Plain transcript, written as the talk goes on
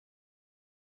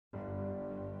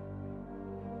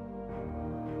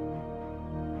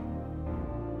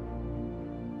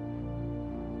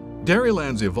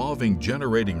Dairyland's evolving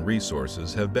generating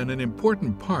resources have been an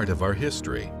important part of our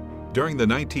history. During the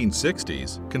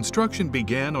 1960s, construction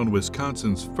began on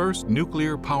Wisconsin's first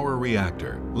nuclear power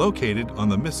reactor, located on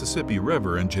the Mississippi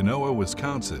River in Genoa,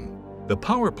 Wisconsin. The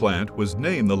power plant was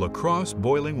named the Crosse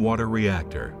Boiling Water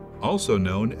Reactor, also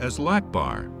known as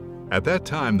LACBWR. At that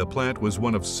time, the plant was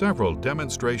one of several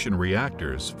demonstration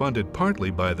reactors funded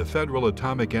partly by the Federal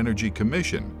Atomic Energy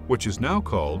Commission, which is now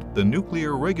called the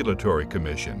Nuclear Regulatory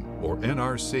Commission, or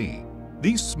NRC.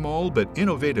 These small but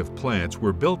innovative plants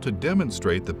were built to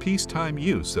demonstrate the peacetime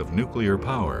use of nuclear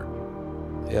power.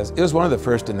 Yes, it was one of the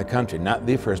first in the country, not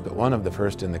the first, but one of the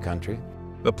first in the country.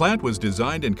 The plant was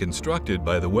designed and constructed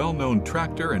by the well-known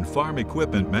tractor and farm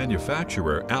equipment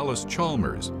manufacturer Alice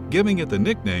Chalmers, giving it the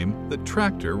nickname the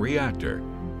Tractor Reactor.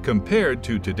 Compared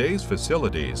to today's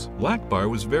facilities, LACBWR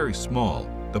was very small.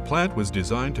 The plant was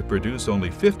designed to produce only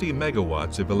 50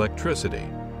 megawatts of electricity.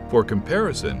 For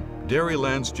comparison,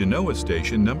 Dairyland's Genoa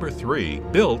Station No. 3,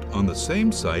 built on the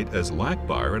same site as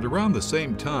LACBWR at around the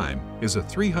same time, is a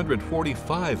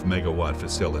 345 megawatt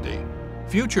facility.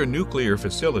 Future nuclear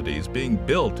facilities being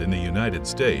built in the United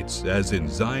States, as in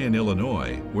Zion,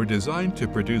 Illinois, were designed to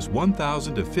produce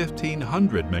 1,000 to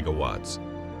 1,500 megawatts.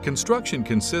 Construction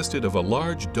consisted of a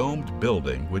large domed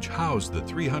building which housed the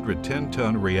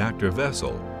 310-ton reactor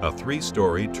vessel, a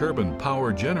 3-story turbine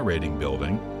power generating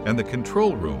building, and the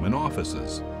control room and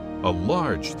offices. A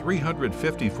large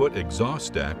 350-foot exhaust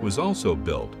stack was also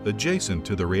built adjacent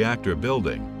to the reactor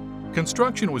building.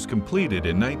 Construction was completed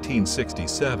in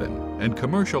 1967, and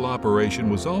commercial operation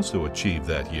was also achieved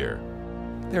that year.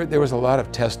 There was a lot of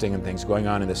testing and things going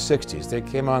on in the 60s. They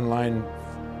came online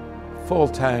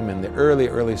full-time in the early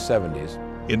 70s.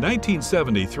 In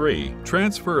 1973,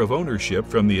 transfer of ownership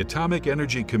from the Atomic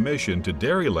Energy Commission to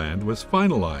Dairyland was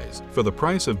finalized for the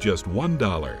price of just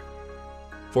 $1.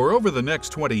 For over the next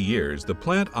 20 years, the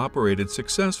plant operated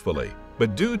successfully,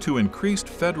 but due to increased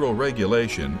federal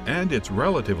regulation and its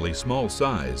relatively small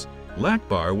size,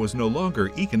 LACBWR was no longer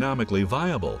economically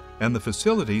viable, and the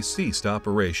facility ceased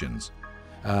operations.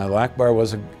 LACBWR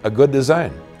was a good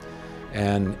design,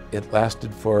 and it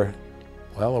lasted for,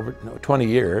 well, over 20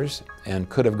 years and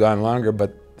could have gone longer,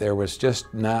 but there was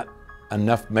just not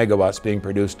enough megawatts being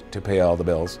produced to pay all the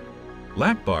bills.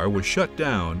 LACBWR was shut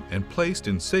down and placed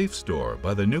in safe store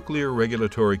by the Nuclear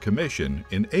Regulatory Commission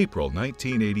in April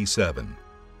 1987.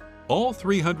 All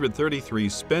 333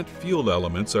 spent fuel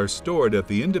elements are stored at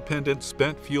the Independent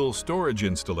Spent Fuel Storage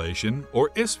Installation,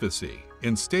 or ISFSI,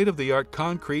 in state-of-the-art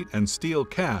concrete and steel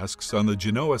casks on the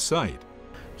Genoa site.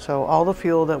 So all the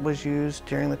fuel that was used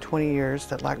during the 20 years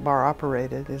that LACBWR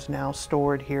operated is now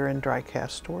stored here in dry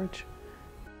cask storage.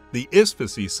 The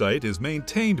ISFSI site is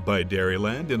maintained by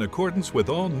Dairyland in accordance with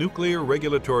all Nuclear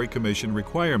Regulatory Commission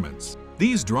requirements.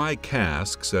 These dry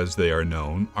casks, as they are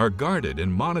known, are guarded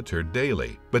and monitored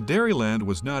daily, but Dairyland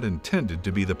was not intended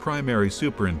to be the primary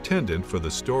superintendent for the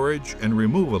storage and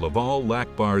removal of all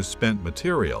LACBWR's spent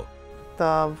material.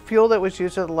 The fuel that was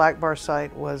used at the LACBWR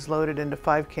site was loaded into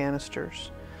 5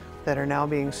 canisters that are now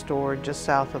being stored just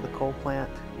south of the coal plant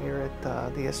here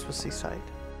at the ISFSI site.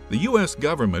 The U.S.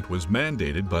 government was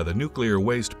mandated by the Nuclear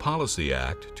Waste Policy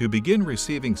Act to begin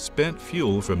receiving spent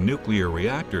fuel from nuclear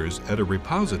reactors at a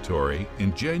repository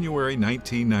in January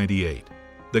 1998.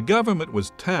 The government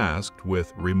was tasked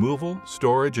with removal,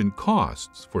 storage, and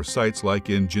costs for sites like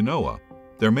in Genoa.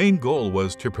 Their main goal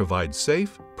was to provide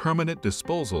safe, permanent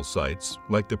disposal sites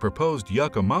like the proposed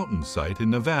Yucca Mountain site in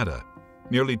Nevada.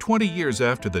 Nearly 20 years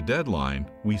after the deadline,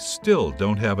 we still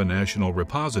don't have a national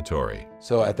repository.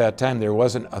 So at that time, there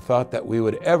wasn't a thought that we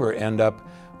would ever end up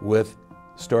with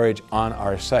storage on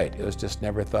our site. It was just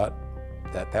never thought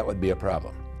that that would be a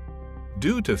problem.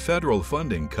 Due to federal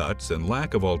funding cuts and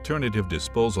lack of alternative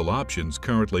disposal options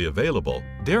currently available,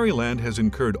 Dairyland has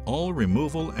incurred all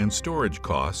removal and storage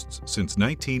costs since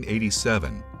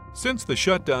 1987. Since the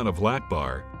shutdown of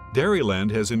LACBWR, Dairyland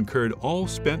has incurred all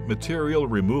spent material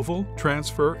removal,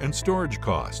 transfer, and storage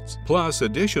costs, plus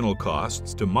additional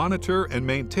costs to monitor and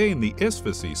maintain the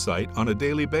ISFSI site on a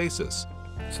daily basis.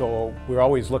 So we're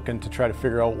always looking to try to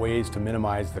figure out ways to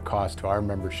minimize the cost to our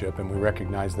membership, and we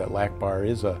recognize that LACBWR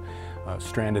is a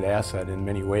stranded asset in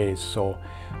many ways. So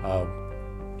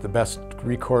the best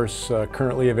recourse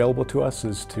currently available to us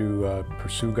is to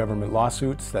pursue government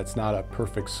lawsuits. That's not a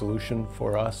perfect solution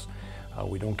for us.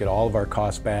 We don't get all of our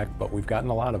costs back, but we've gotten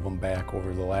a lot of them back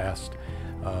over the last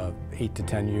 8 to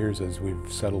 10 years as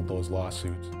we've settled those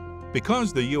lawsuits.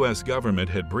 Because the U.S. government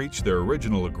had breached their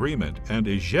original agreement and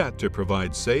is yet to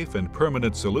provide safe and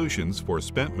permanent solutions for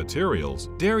spent materials,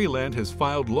 Dairyland has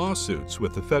filed lawsuits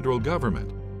with the federal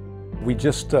government. We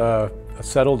just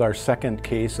settled our second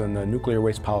case in the Nuclear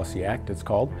Waste Policy Act, it's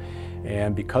called.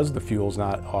 And because the fuel's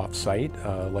not off-site,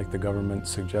 like the government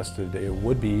suggested it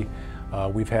would be,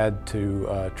 we've had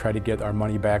to try to get our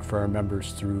money back for our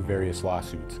members through various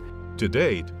lawsuits. To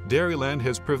date, Dairyland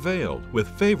has prevailed with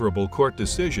favorable court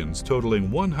decisions totaling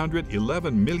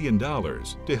 $111 million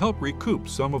to help recoup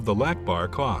some of the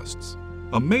LACBWR costs.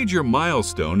 A major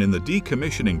milestone in the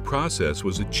decommissioning process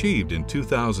was achieved in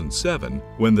 2007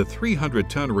 when the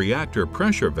 300-ton reactor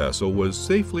pressure vessel was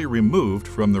safely removed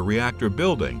from the reactor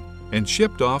building and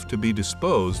shipped off to be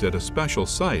disposed at a special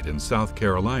site in South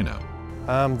Carolina.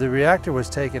 The reactor was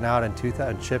taken out and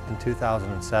shipped in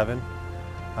 2007.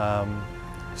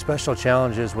 Special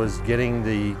challenges was getting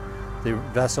the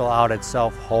vessel out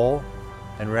itself whole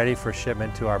and ready for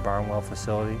shipment to our Barnwell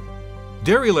facility.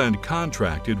 Dairyland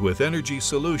contracted with Energy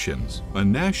Solutions, a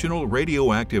national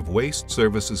radioactive waste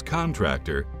services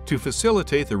contractor, to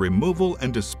facilitate the removal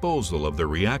and disposal of the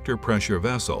reactor pressure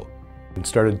vessel. And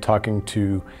started talking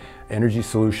to Energy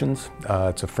Solutions.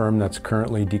 It's a firm that's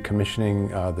currently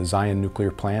decommissioning the Zion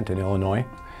nuclear plant in Illinois.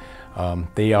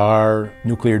 They are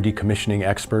nuclear decommissioning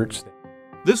experts.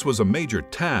 This was a major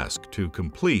task to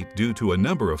complete due to a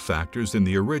number of factors in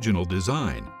the original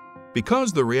design.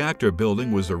 Because the reactor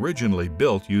building was originally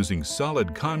built using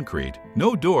solid concrete,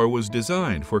 no door was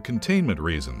designed for containment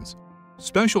reasons.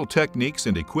 Special techniques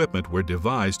and equipment were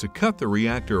devised to cut the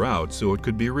reactor out so it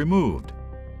could be removed.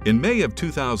 In May of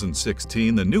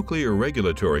 2016, the Nuclear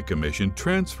Regulatory Commission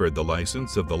transferred the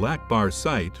license of the LACBWR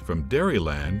site from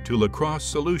Dairyland to Crosse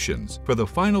Solutions for the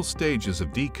final stages of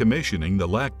decommissioning the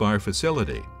LACBWR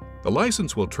facility. The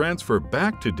license will transfer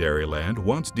back to Dairyland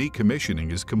once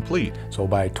decommissioning is complete. So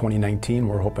by 2019,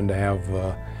 we're hoping to have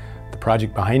the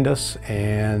project behind us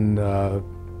and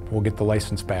we'll get the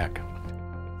license back.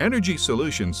 Energy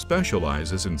Solutions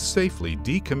specializes in safely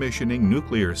decommissioning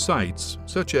nuclear sites,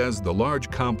 such as the large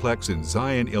complex in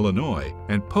Zion, Illinois,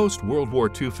 and post-World War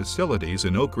II facilities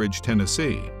in Oak Ridge,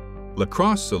 Tennessee.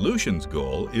 Crosse Solutions'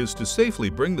 goal is to safely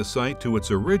bring the site to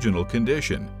its original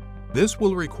condition. This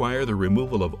will require the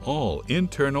removal of all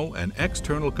internal and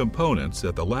external components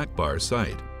at the LACBWR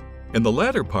site. In the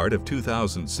latter part of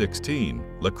 2016,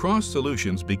 Crosse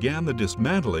Solutions began the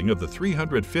dismantling of the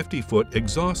 350-foot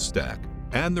exhaust stack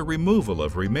and the removal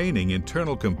of remaining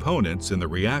internal components in the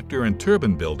reactor and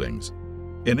turbine buildings.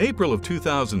 In April of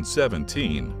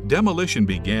 2017, demolition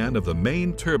began of the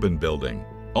main turbine building.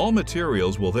 All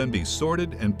materials will then be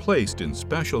sorted and placed in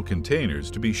special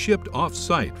containers to be shipped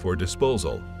off-site for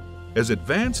disposal. As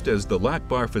advanced as the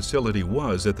LACBWR facility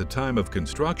was at the time of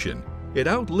construction, it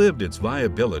outlived its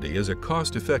viability as a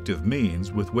cost-effective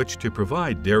means with which to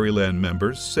provide Dairyland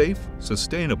members safe,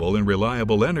 sustainable, and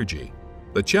reliable energy.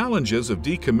 The challenges of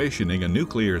decommissioning a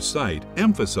nuclear site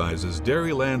emphasizes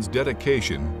Dairyland's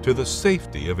dedication to the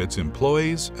safety of its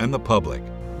employees and the public.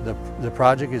 The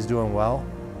project is doing well.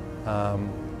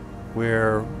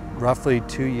 We're roughly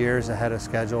 2 years ahead of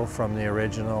schedule from the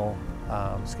original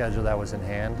schedule that was in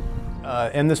hand.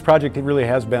 And this project, it really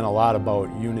has been a lot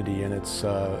about unity, and it's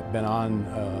been on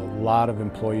a lot of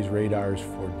employees' radars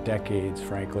for decades,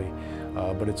 frankly.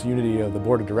 But it's unity of the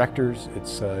board of directors,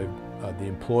 it's the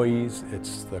employees,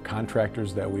 it's the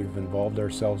contractors that we've involved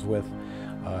ourselves with,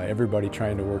 everybody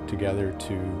trying to work together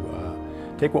to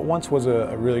take what once was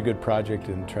a really good project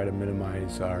and try to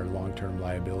minimize our long-term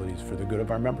liabilities for the good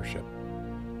of our membership.